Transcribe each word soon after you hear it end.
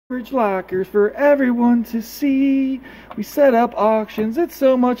Storage lockers for everyone to see. We set up auctions, it's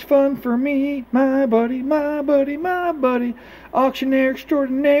so much fun for me. My buddy, my buddy, my buddy, auctioneer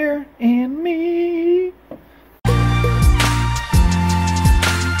extraordinaire, and me.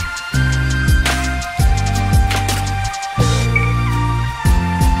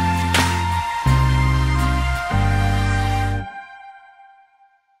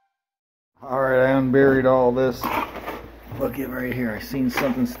 Alright, I unburied all this. Look at right here, I seen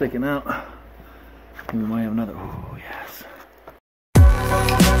something sticking out. We might have another. Oh, yes.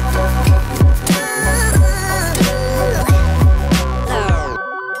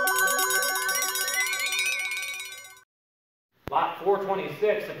 Lot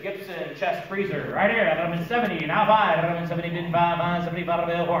 426 of Gibson chest freezer. Right here, I'm in 70, now 5. I'm in 70, didn't 5, 75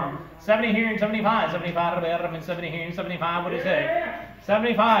 available for him. 70 here and 75, 75 available. I'm in 70 here and 75. What do you say?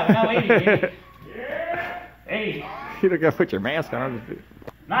 75, now 80. 80. You don't gotta put your mask on.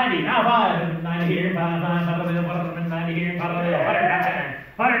 90, now 5. 90 here, 5, 5 available. 90 here, 5 available. 100 now 10.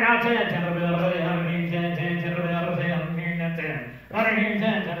 100 now 10. 10 available. 100 here, 10, 10, 10 available. 100 here, now 10. 100 here, 10,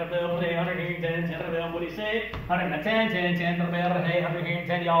 10 available. 100 here, 10, 10 available. What do you say? 100 now 10, 10, 10 available. 100 here,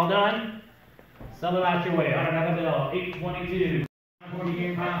 10. Y'all done? Sell it out your way. 100 now available. 822. 40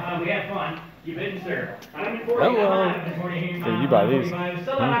 here, 5. We have fun. You bid, sir. 140 now 40 here, 5. You buy these.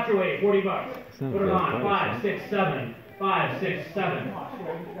 Sell it out your way. 40 bucks. Put it on. 5, 6, 7. 5, 6, 7.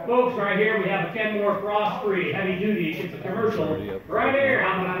 Folks, right here we have a Kenmore Frost Free Heavy Duty. It's a commercial. Right here.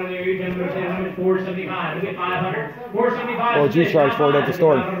 How about out of there? You can put 475. We get 500. 475. What would you charge for it at the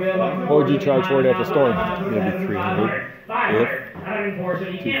store? What would you charge for it at the store? Maybe 300. 500. 104. So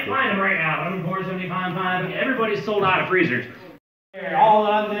you can't find them right now. 104.75. 5. Everybody's sold out of freezers. All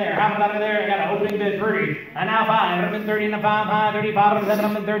on there. How about out of there? I got an opening bid pretty. And now 5. I'm in 30 and a 5, 35, 7,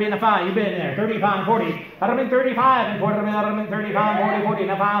 I'm in 30 and a 5. You bid there. 35, 40. I'm in 35 and 40. I'm in 35, 40, 40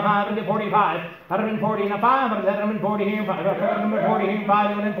 and a 5, 5 into 45. I'm in 40 and a 5. I'm in 40 here and 5. I'm in 40 here and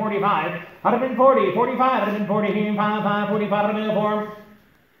 5. I'm in 45. I'm in 40, 45. I'm in 40 here and 5, 5, 45. I'm in 4.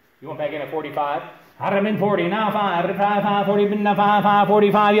 You want back in at 45? I'm in 40 now 5, 5, 40, now 5, 5,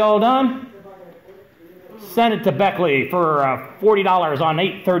 45. You all done? Send it to Beckley for $40 on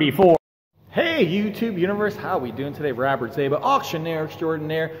 834. Hey YouTube universe, how we doing today? Robert Zaba, auctioneer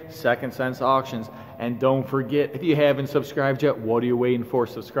extraordinaire, Second Sense Auctions. And don't forget, if you haven't subscribed yet, what are you waiting for?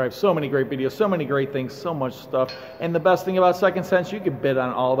 Subscribe. So many great videos, so many great things, so much stuff. And the best thing about Second Sense, you can bid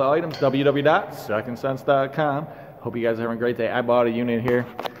on all the items. www.secondsense.com. Hope you guys are having a great day. I bought a unit here.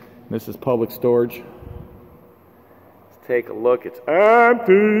 This is public storage. Let's take a look. It's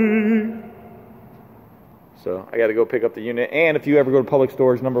empty. So I got to go pick up the unit. And if you ever go to public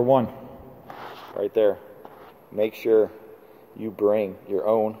storage, number 1, right there, make sure you bring your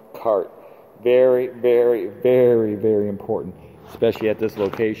own cart. Very, very, very, very important, especially at this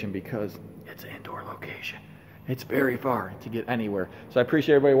location because it's an indoor location. It's very far to get anywhere. So I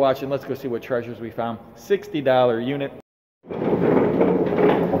appreciate everybody watching. Let's go see what treasures we found. $60 unit.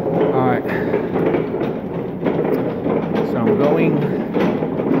 All right. So I'm going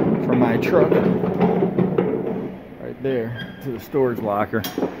from my truck there to the storage locker,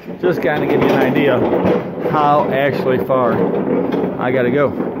 just kind of give you an idea how actually far I gotta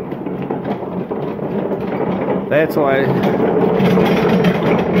go. That's why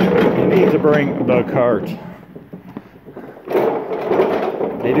you need to bring the cart.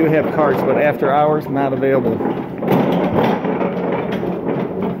 They do have carts, but after hours not available.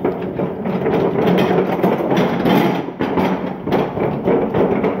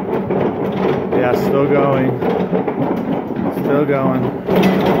 Yeah, still going. Still going.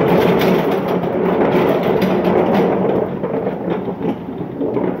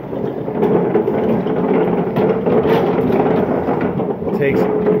 It takes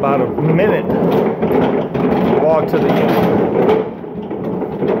about a minute to walk to the unit.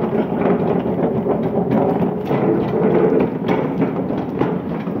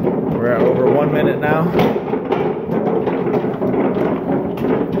 We're at over 1 minute now.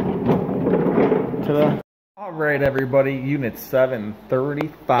 To the Alright everybody, unit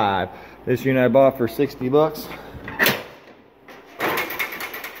 735. This unit I bought for 60 bucks.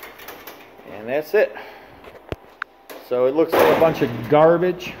 And that's it. So it looks like a bunch of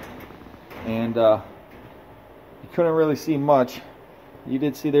garbage. And you couldn't really see much. You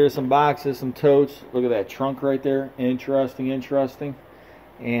did see there's some boxes, some totes. Look at that trunk right there. Interesting, interesting.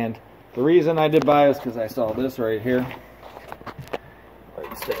 And the reason I did buy it is because I saw this right here.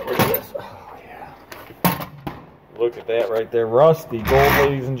 Let's take a look at this. Look at that right there. Rusty gold,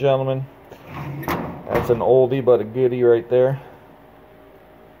 ladies and gentlemen. That's an oldie but a goodie right there.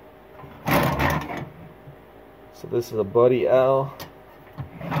 So this is a Buddy L.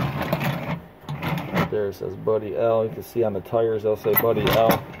 there it says Buddy L. You can see on the tires they'll say Buddy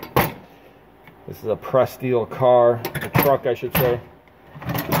L. This is a pressed steel car, a truck I should say.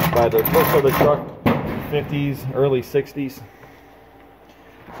 By the looks of the truck, 50s, early 60s.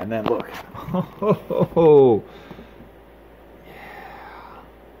 And then look. Oh, yeah.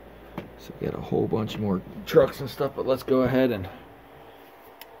 So we got a whole bunch more trucks and stuff, but let's go ahead and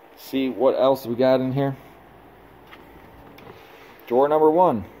see what else we got in here. Drawer number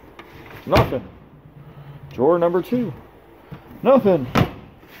 1, nothing. Drawer number 2, nothing.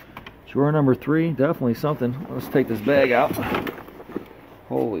 Drawer number 3, definitely something. Let's take this bag out.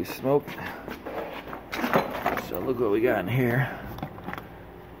 Holy smoke. So look what we got in here.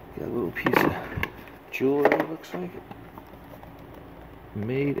 Got a little piece of jewelry, looks like.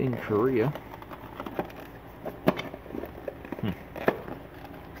 Made in Korea.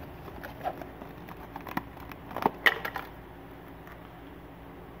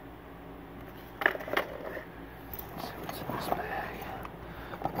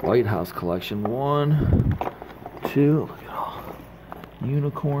 Lighthouse collection. 1, 2, look at all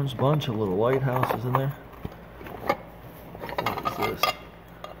unicorns, bunch of little lighthouses in there. What is this?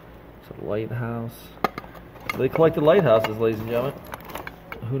 It's a lighthouse. They collected lighthouses, ladies and gentlemen.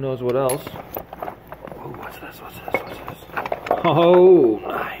 Who knows what else? Oh, what's this? What's this? What's this? Oh,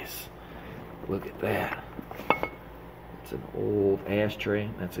 nice. Look at that. It's an old ashtray.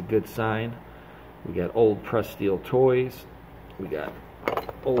 That's a good sign. We got old pressed steel toys. We got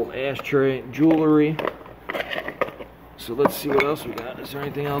old ashtray, jewelry. So let's see what else we got. Is there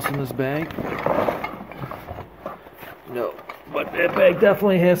anything else in this bag? No, but that bag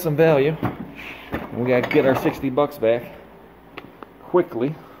definitely has some value. We got to get our 60 bucks back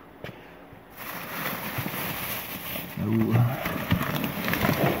quickly. Ooh.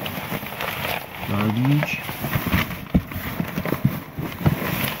 Garbage.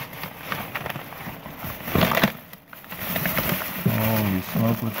 Holy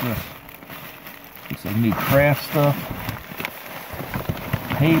smoke, what's this? Looks like new craft stuff.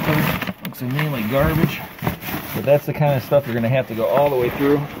 Paper. Looks like mainly garbage. But that's the kind of stuff you're going to have to go all the way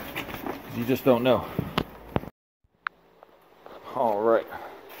through, because you just don't know. Alright.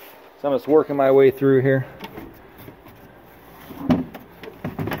 So I'm just working my way through here.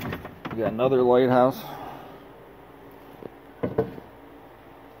 We got another lighthouse.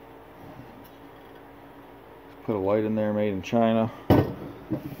 Put a light in there, made in China.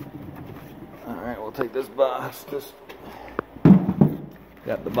 Alright, we'll take this box.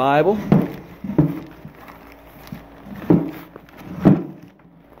 Got the Bible.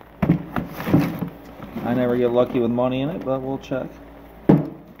 I never get lucky with money in it, but we'll check.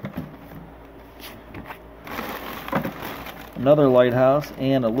 Another lighthouse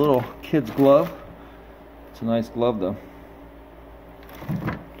and a little kid's glove. It's a nice glove though.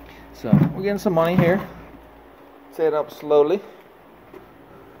 So we're getting some money here. Say it up slowly.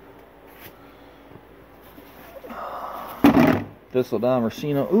 Thistledown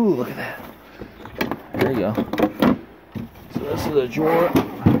Racino. Ooh, look at that. There you go. So this is a drawer.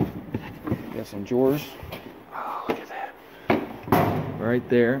 Got some drawers. Oh, look at that. Right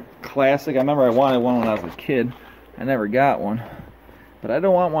there. Classic. I remember I wanted one when I was a kid. I never got one. But I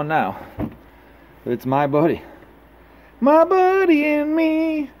don't want one now. But it's my buddy. My buddy and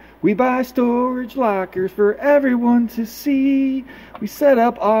me. We buy storage lockers for everyone to see. We set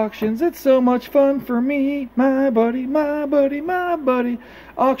up auctions. It's so much fun for me. My buddy, my buddy, my buddy.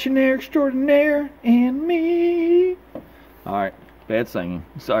 Auctioneer extraordinaire and me. Alright. Bad singing.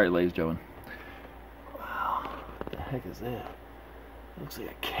 Sorry, ladies and gentlemen. Wow. What the heck is that? It looks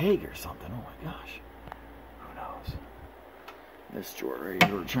like a keg or something. Oh my gosh. Who knows? This drawer right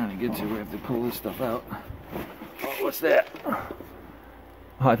here we're trying to get to. We have to pull this stuff out. Oh, what's that?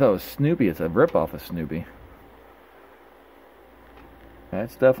 Oh, I thought it was Snoopy. It's a rip-off of Snoopy.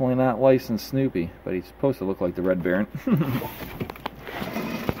 That's definitely not licensed Snoopy, but he's supposed to look like the Red Baron.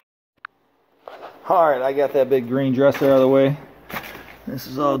 Alright, I got that big green dresser out of the way. This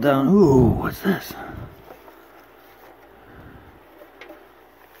is all down. Ooh, what's this?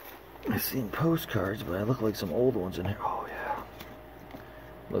 I've seen postcards, but I look like some old ones in here. Oh, yeah.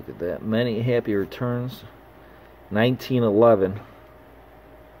 Look at that. Many happy returns. 1911.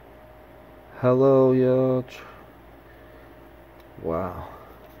 Hello, Yacht. Wow.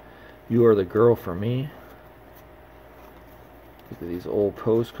 You are the girl for me. Look at these old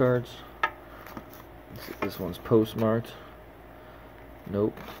postcards. This one's postmarked.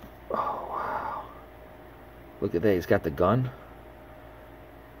 Nope. Oh, wow. Look at that. He's got the gun.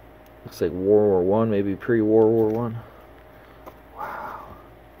 Looks like World War I, maybe pre-World War I. Wow.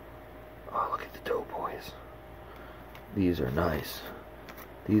 Oh, look at the Doughboys. These are nice.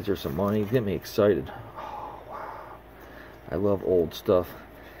 These are some money. Get me excited. Oh, wow. I love old stuff.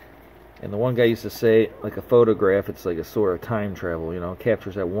 And the one guy used to say, like a photograph, it's like a sort of time travel, you know, it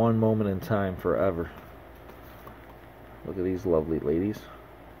captures that one moment in time forever. Look at these lovely ladies.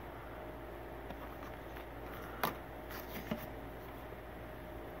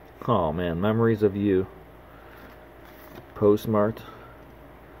 Oh man, memories of you. Postmarked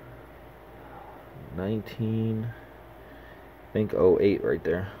 19, I think 08 right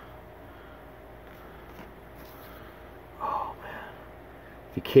there. Oh man.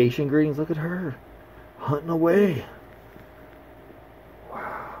 Vacation greetings, look at her. Hunting away.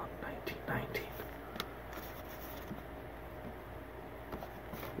 Wow, 1919.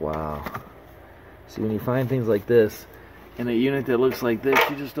 Wow. See, when you find things like this in a unit that looks like this,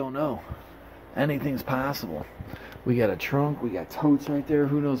 you just don't know. Anything's possible. We got a trunk, we got totes right there.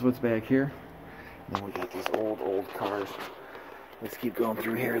 Who knows what's back here? And then we got these old cars. Let's keep going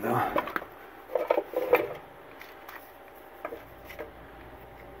through here though.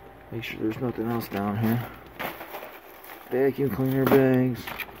 Make sure there's nothing else down here. Vacuum cleaner bags.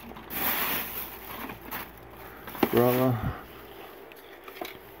 Umbrella.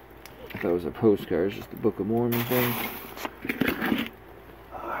 I thought it was a postcard, it's just the Book of Mormon thing.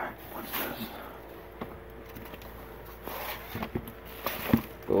 Alright, what's this?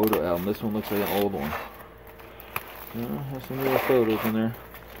 Photo album. This one looks like an old one. Has some real photos in there.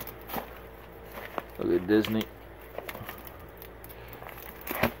 Look at Disney.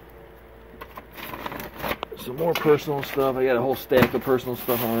 Some more personal stuff. I got a whole stack of personal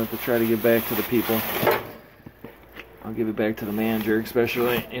stuff I wanted to try to give back to the people. I'll give it back to the manager,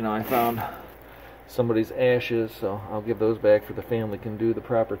 especially, you know, I found somebody's ashes, so I'll give those back for the family can do the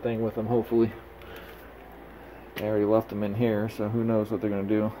proper thing with them, hopefully. I already left them in here, so who knows what they're going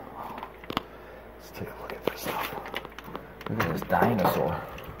to do. Let's take a look at this stuff. Look at this dinosaur.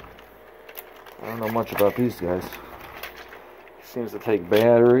 I don't know much about these guys. Seems to take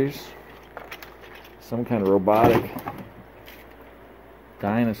batteries. Some kind of robotic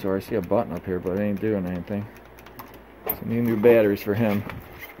dinosaur. I see a button up here, but it ain't doing anything. So we need new batteries for him.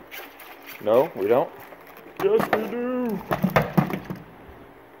 No, we don't? Yes, we do.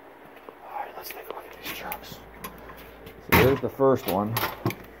 Alright, let's take a look at these trucks. So there's the first one.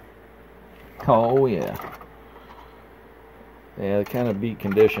 Oh, yeah. Yeah, they kind of beat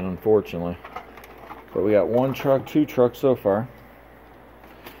condition, unfortunately. But we got one truck, two trucks so far.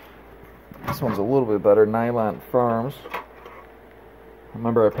 This one's a little bit better, Nylon Farms.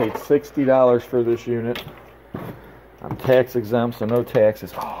 Remember, I paid $60 for this unit. I'm tax exempt, so no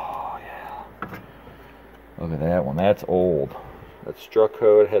taxes. Oh, yeah. Look at that one. That's old. That struck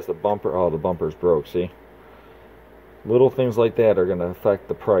code has the bumper. Oh, the bumper's broke, see? Little things like that are going to affect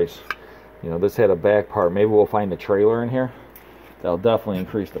the price. You know, this had a back part. Maybe we'll find a trailer in here. That'll definitely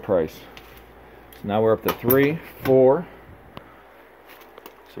increase the price. So now we're up to 3, 4.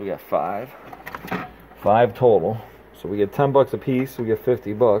 So we got 5 total. So we get $10 a piece. We get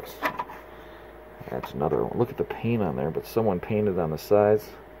 50 bucks. That's another one. Look at the paint on there, but someone painted on the sides.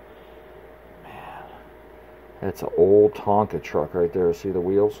 Man, that's an old Tonka truck right there. See the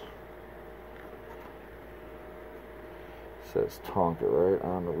wheels? It says Tonka right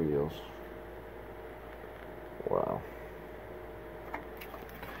on the wheels. Wow.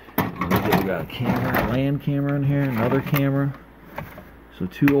 We got a camera, a land camera in here, another camera. So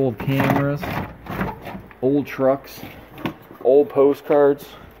 2 old cameras, old trucks, old postcards,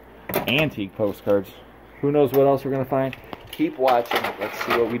 antique postcards. Who knows what else we're going to find? Keep watching. Let's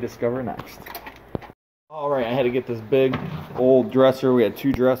see what we discover next. Alright, I had to get this big old dresser. We had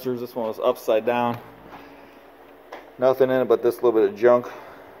 2 dressers. This one was upside down. Nothing in it but this little bit of junk.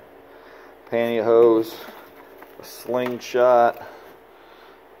 Pantyhose, a slingshot,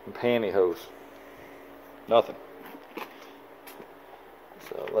 and pantyhose. Nothing.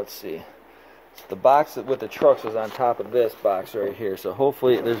 So let's see. The box with the trucks was on top of this box right here. So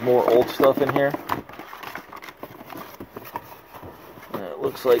hopefully there's more old stuff in here. And it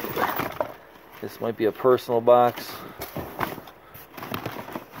looks like this might be a personal box.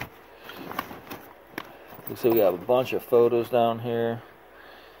 Looks like we have a bunch of photos down here.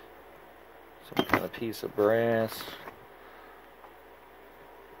 Some kind of piece of brass.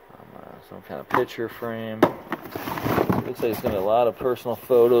 Some kind of picture frame. Looks like it's going to be a lot of personal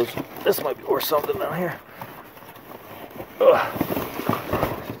photos. This might be worth something down here. Ugh.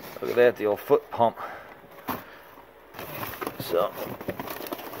 Look at that, the old foot pump. So,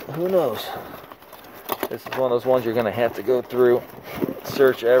 who knows? This is one of those ones you're going to have to go through,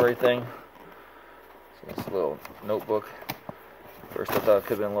 search everything. So this little notebook. First I thought it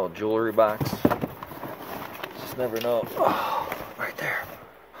could have been a little jewelry box. Just never know. Oh, right there.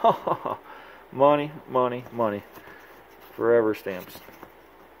 Money, money, money. Forever stamps.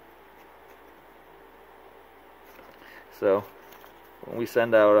 So, when we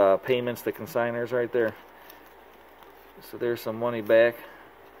send out payments to consigners right there. So there's some money back.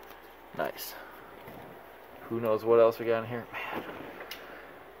 Nice. Who knows what else we got in here? Man,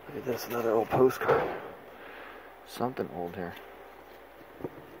 look at this, another old postcard. Something old here.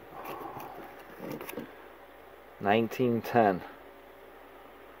 1910.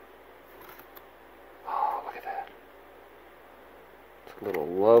 Oh, look at that. It's a little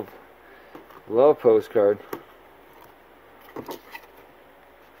love postcard.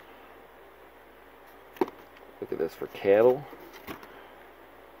 Look at this, for cattle,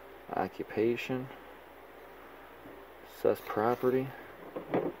 occupation, assessed property,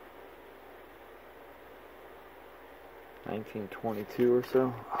 1922 or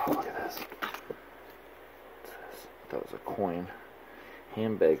so. Oh, look at this. That was a coin.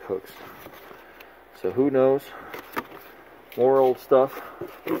 Handbag hooks. So who knows? More old stuff.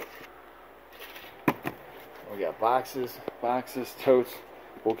 We got boxes, totes.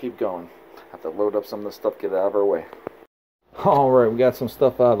 We'll keep going. Have to load up some of the stuff, get it out of our way. Alright, we got some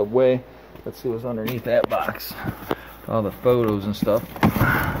stuff out of the way. Let's see what's underneath that box. All the photos and stuff.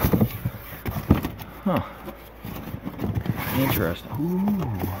 Huh. Interesting. Ooh.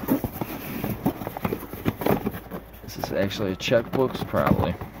 This is actually a checkbooks,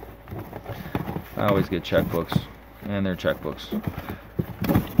 probably. I always get checkbooks. And they're checkbooks.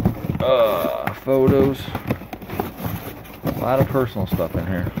 Photos. A lot of personal stuff in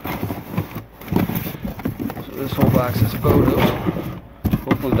here. This whole box is photos.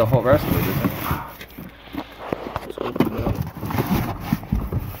 Hopefully the whole rest of it isn't. Let's open it up.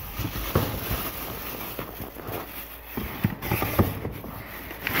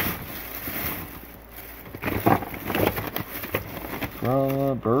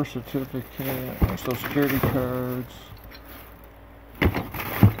 Birth certificate, social security cards.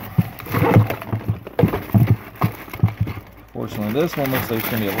 Fortunately, this one looks like there's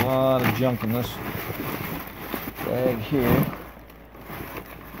going to be a lot of junk in this bag here.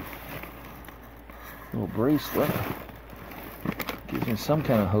 Little bracelet. Gives me some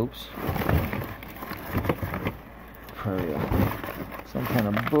kind of hopes. Probably some kind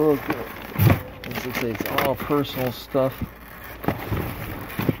of book. This looks like it's all personal stuff.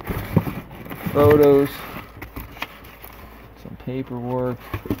 Photos. Some paperwork.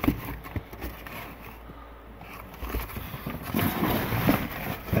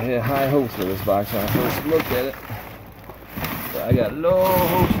 I had high hopes for this box when I first looked at it. But I got low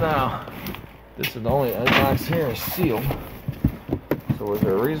hopes now. This is the only box here is sealed. So was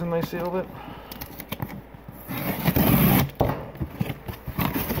there a reason they sealed it?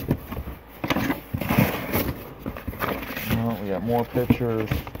 No, we got more pictures.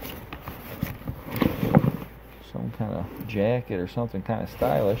 Some kind of jacket or something kind of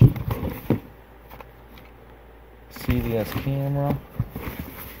stylish. CVS camera.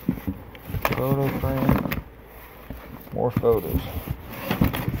 Photo frame. More photos.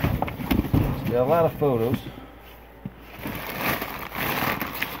 So we got a lot of photos.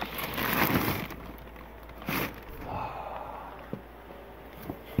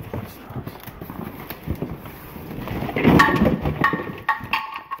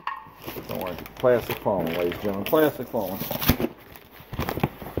 Don't worry, plastic foam, ladies and gentlemen, plastic foam.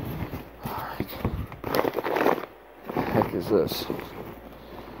 Alright. What the heck is this?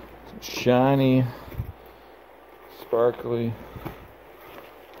 Some shiny, sparkly.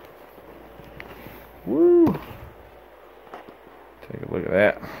 Woo! Take a look at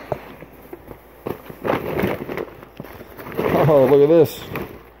that. Oh, look at this.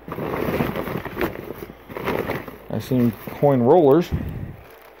 I've seen coin rollers.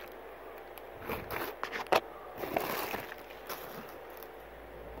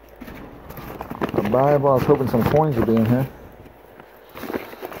 A Bible. I was hoping some coins would be in here.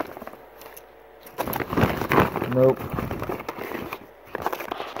 Nope.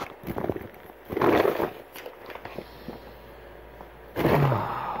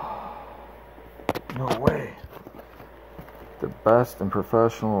 No way. The best in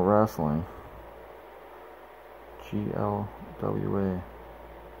professional wrestling. GLWA.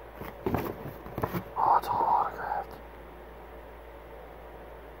 Oh, it's all autographed.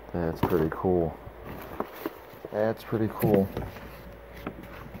 That's pretty cool. That's pretty cool.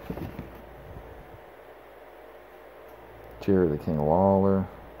 Jerry the King Lawler,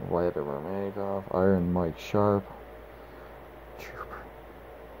 Vladimir Romanov, Iron Mike Sharp.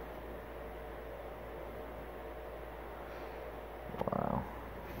 Wow.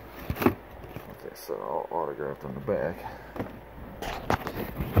 Okay, so all autographed on the back.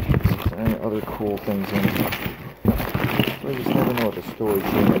 other cool things in it. You just never know what the storage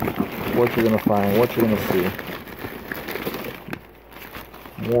unit, what you're gonna find, what you're gonna see.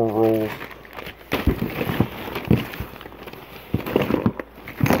 More rolls.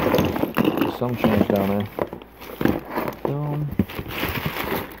 Some change down there.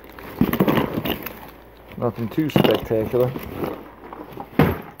 Nothing too spectacular.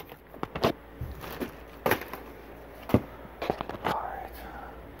 Alright.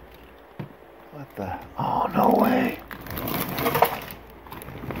 What the? Oh, no way.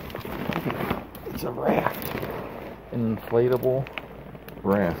 It's a raft. An inflatable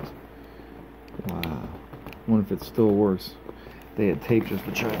raft. Wow. I wonder if it still works. They had tape just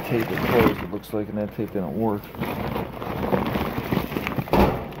to try to tape it closed, it looks like, and that tape didn't work.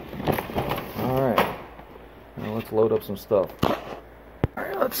 Alright. Now let's load up some stuff.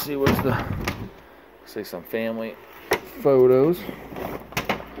 Alright, let's see what's the... Looks like some family photos.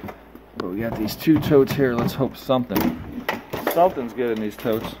 But we got these 2 totes here. Let's hope something's good in these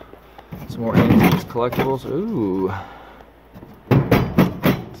totes. Some more antiques collectibles. Ooh.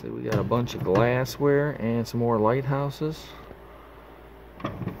 Let's see, we got a bunch of glassware and some more lighthouses.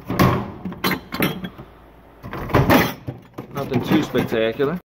 Nothing too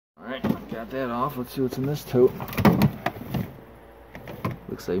spectacular. Alright, got that off. Let's see what's in this tote.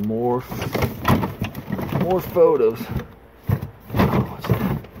 Looks like more photos. Oh, what's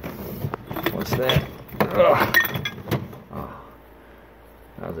that? What's that? Ugh. Oh.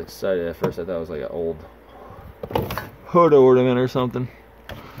 I was excited at first. I thought it was like an old hood ornament or something.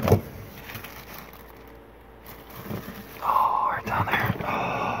 Oh, right down there.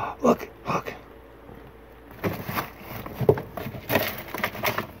 Oh, look, look.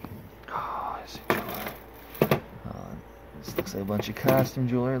 This looks like a bunch of costume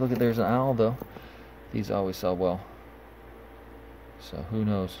jewelry. Look at, there's an Aldo. These always sell well. So who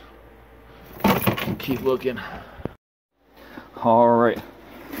knows? Keep looking. Alright.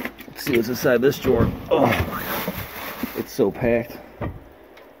 Let's see what's inside this drawer. Oh my god. It's so packed.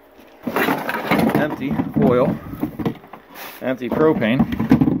 Empty oil. Empty propane.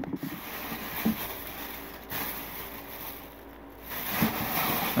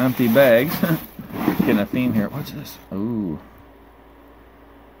 Empty bags. Getting a theme here. What's this? Ooh.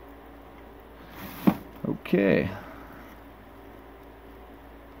 Okay.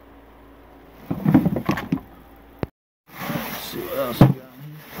 Let's see what else we got here.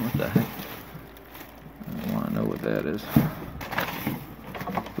 What the heck? I don't want to know what that is.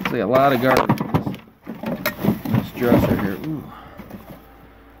 Looks like a lot of garbage in this dresser here. Ooh.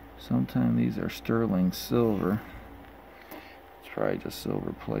 Sometimes these are sterling silver. It's probably just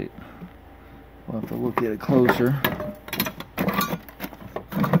silver plate. We'll have to look at it closer.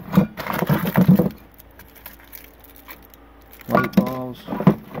 Light bulbs.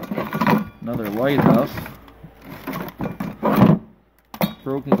 Another lighthouse.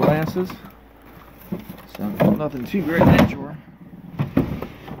 Broken glasses. So nothing too great in that drawer.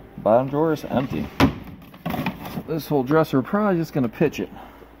 Bottom drawer is empty. So this whole dresser, we're probably just going to pitch it.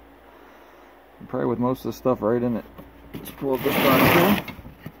 Probably with most of the stuff right in it. Let's pull up this box here.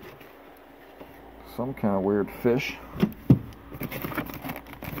 Some kind of weird fish.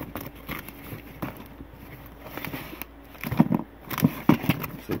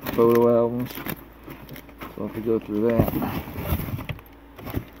 Looks like photo albums. So I'll have to go through that.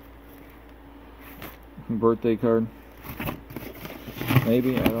 Birthday card.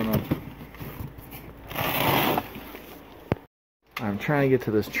 Maybe, I don't know. I'm trying to get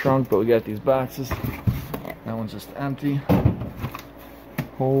to this trunk, but we got these boxes. That one's just empty.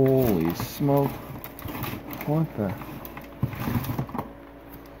 Holy smoke. What the?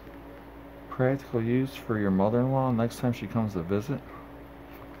 Practical use for your mother-in-law next time she comes to visit.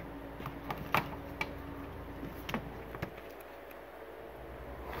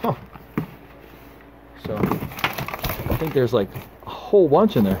 Huh. So, I think there's like a whole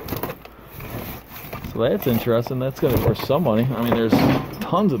bunch in there. So that's interesting. That's going to be worth some money. I mean, there's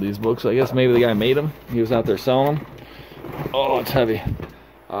tons of these books. I guess maybe the guy made them. He was out there selling them. Oh, it's heavy.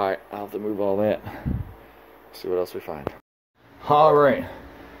 Alright, I'll have to move all that. See what else we find. Alright.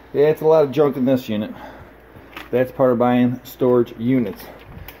 Yeah, it's a lot of junk in this unit. That's part of buying storage units.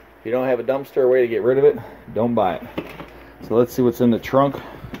 If you don't have a dumpster or way to get rid of it, don't buy it. So let's see what's in the trunk.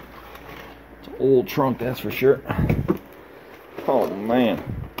 It's an old trunk, that's for sure. Oh man.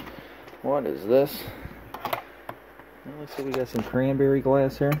 What is this? Well, let's see, we got some cranberry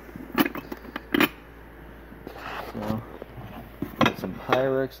glass here. So, got some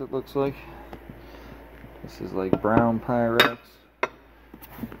Pyrex, it looks like. This is like brown Pyrex.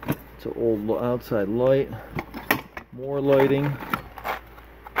 It's an old outside light. More lighting.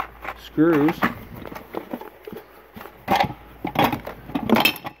 screws.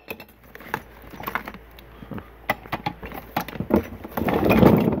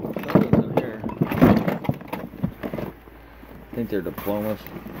 I think they're diplomas.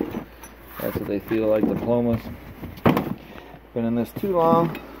 That's what they feel like, diplomas. Been in this too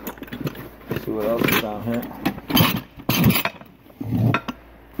long. Let's see what else is down here.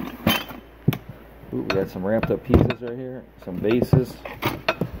 Ooh, we got some wrapped up pieces right here. Some vases.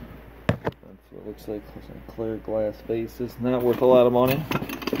 That's what it looks like. Some clear glass vases. Not worth a lot of money.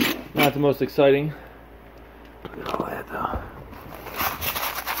 Not the most exciting. Look at all that though.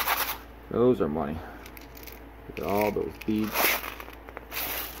 Those are money. Look at all those beads.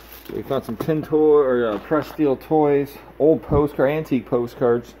 So we found some tin toy or pressed steel toys, old postcard, antique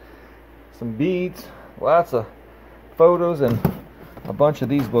postcards, some beads, lots of photos, and a bunch of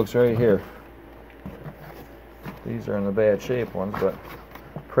these books right here. These are in the bad shape ones, but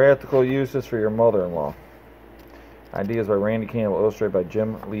practical uses for your mother-in-law. Ideas by Randy Campbell, illustrated by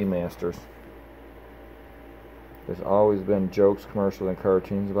Jim Lee Masters. There's always been jokes, commercials, and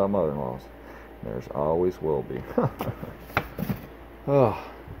cartoons about mother-in-laws. There's always will be. Oh.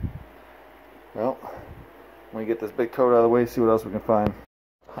 Well, let me get this big coat out of the way, see what else we can find.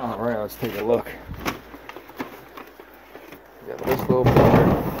 Alright, let's take a look. We got this little binder.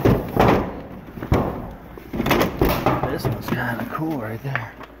 This one's kind of cool right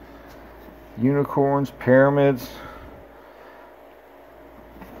there. Unicorns, pyramids.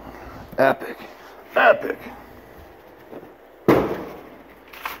 Epic. Epic.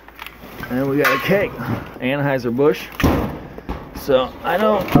 And we got a cake. Anheuser-Busch. So, I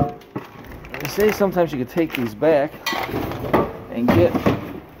know they say sometimes you can take these back and get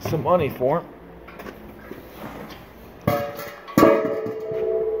some money for them.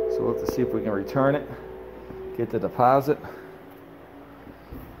 So we'll have to see if we can return it. Get the deposit.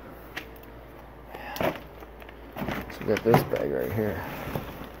 So we got this bag right here.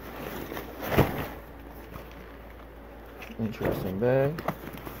 Interesting bag.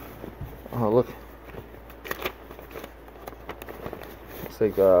 Oh, look. Looks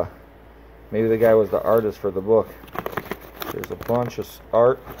like maybe the guy was the artist for the book. There's a bunch of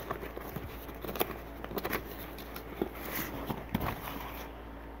art.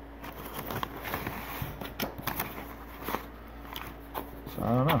 So I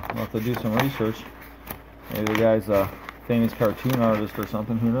don't know. We'll have to do some research. Maybe the guy's a famous cartoon artist or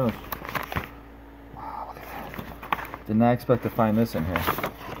something. Who knows? Wow, look at that. Did not expect to find this in here.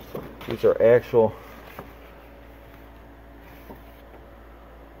 These are actual.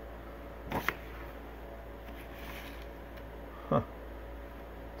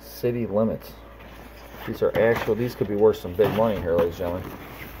 City limits. These are actual. These could be worth some big money here, ladies and gentlemen.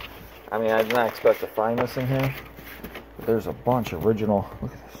 I mean, I did not expect to find this in here. But there's a bunch of original.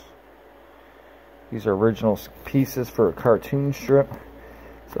 Look at this. These are original pieces for a cartoon strip.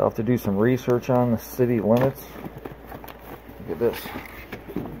 So I'll have to do some research on the city limits. Look at this.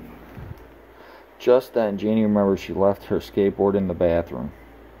 Just then, Janie remembers she left her skateboard in the bathroom.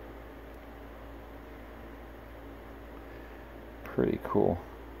 Pretty cool.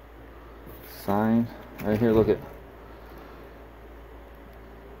 Sign right here. Look at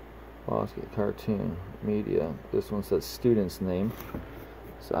Bosque cartoon media. This one says student's name.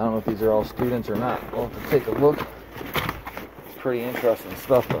 So I don't know if these are all students or not. We'll have to take a look. It's pretty interesting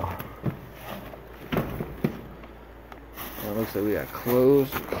stuff though. It looks like we got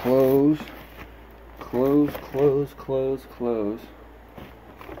clothes.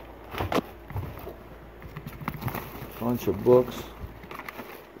 Bunch of books.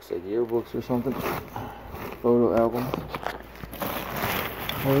 Looks like yearbooks or something. Photo album.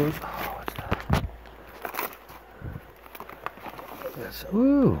 Clothes. Oh, what's that? Yes.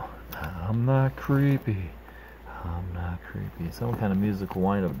 Ooh. I'm not creepy. I'm not creepy. Some kind of musical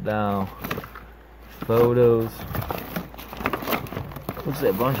wind-up doll. Photos. Looks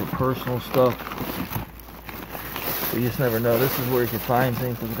like a bunch of personal stuff. You just never know. This is where you can find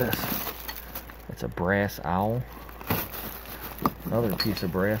things. Look at this. It's a brass owl. Another piece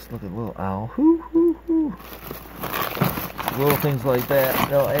of brass. Look at a little owl. Hoo, hoo, hoo. Little things like that,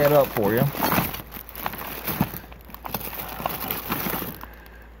 they'll add up for you.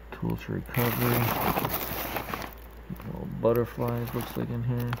 Tools for recovery. Little butterflies, looks like in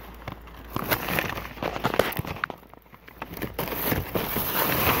here.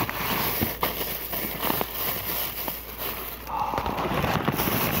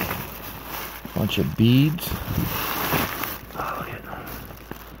 Bunch of beads. Oh, look at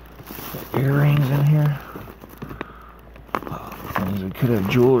that. Earrings in here. Oh, we could have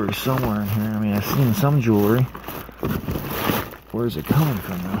jewelry somewhere in here. I mean, I've seen some jewelry. Where's it coming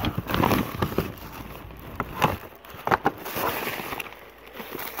from though?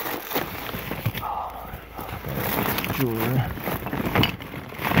 Jewelry.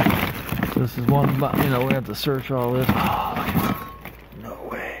 This is one, you know, we have to search all this. Oh, no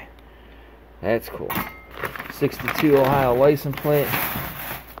way. That's cool. 62 Ohio license plate.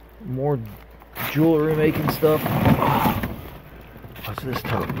 More jewelry making stuff. Oh, what's this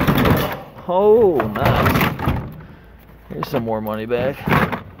tote? Oh, nice. Here's some more money back.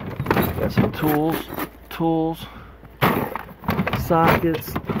 Got some tools,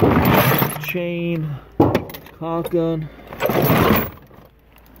 sockets, chain, caulk gun.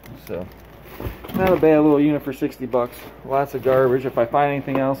 So, not a bad little unit for 60 bucks. Lots of garbage. If I find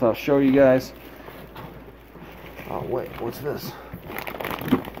anything else, I'll show you guys. Oh wait, what's this?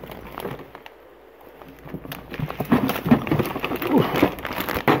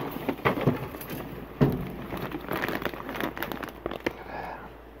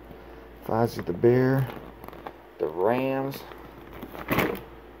 Fozzie the Bear, the Rams,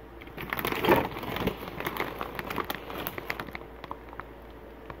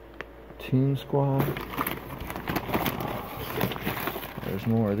 Toon Squad. There's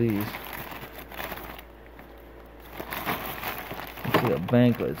more of these. The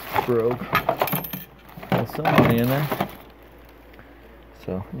banquet's broke. There's some money in there.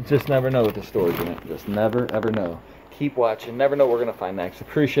 So you just never know with the storage in it. Just never ever know. Keep watching. Never know what we're gonna find next.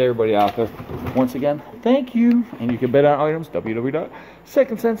 Appreciate everybody out there. Once again, thank you. And you can bet on items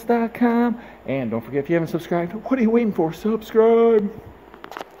www.secondsense.com. And don't forget, if you haven't subscribed, what are you waiting for? Subscribe.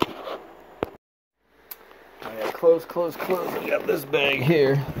 I got close. We got this bag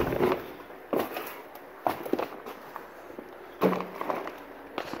here.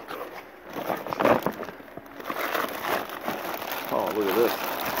 Oh, look at this.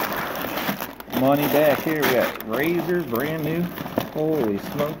 Money back here. We got razors, brand new. Holy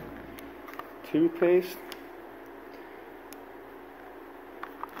smoke. Toothpaste.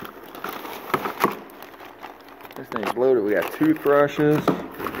 This thing's loaded. We got toothbrushes.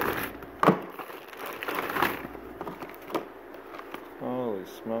 Holy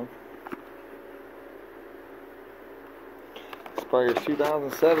smoke. Expires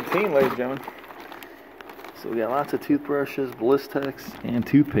 2017, ladies and gentlemen. So we got lots of toothbrushes, Blistex, and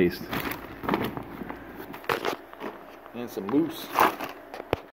toothpaste. And some mousse.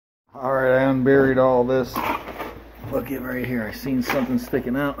 Alright, I unburied all this. Look at right here. I seen something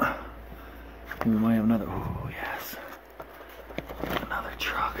sticking out. We might have another. Oh, yes. Another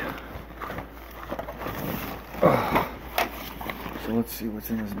truck. Oh. So let's see what's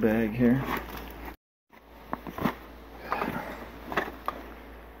in this bag here.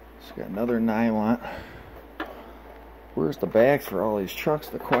 So got another nylon. Where's the bags for all these trucks?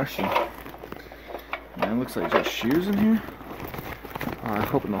 The question. Man, it looks like just shoes in here. I'm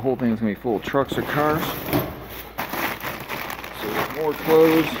hoping the whole thing is going to be full of trucks or cars. So there's more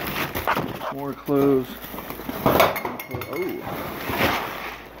clothes. More clothes. Oh.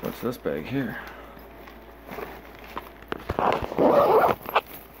 What's this bag here?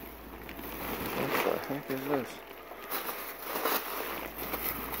 What the heck is this?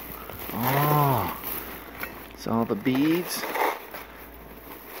 Oh. It's all the beads.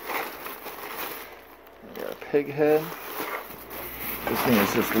 We got a pig head. This thing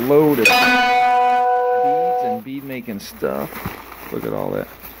is just loaded. Beads and bead making stuff. Look at all that.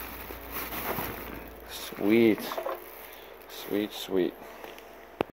 Sweet. Sweet, sweet.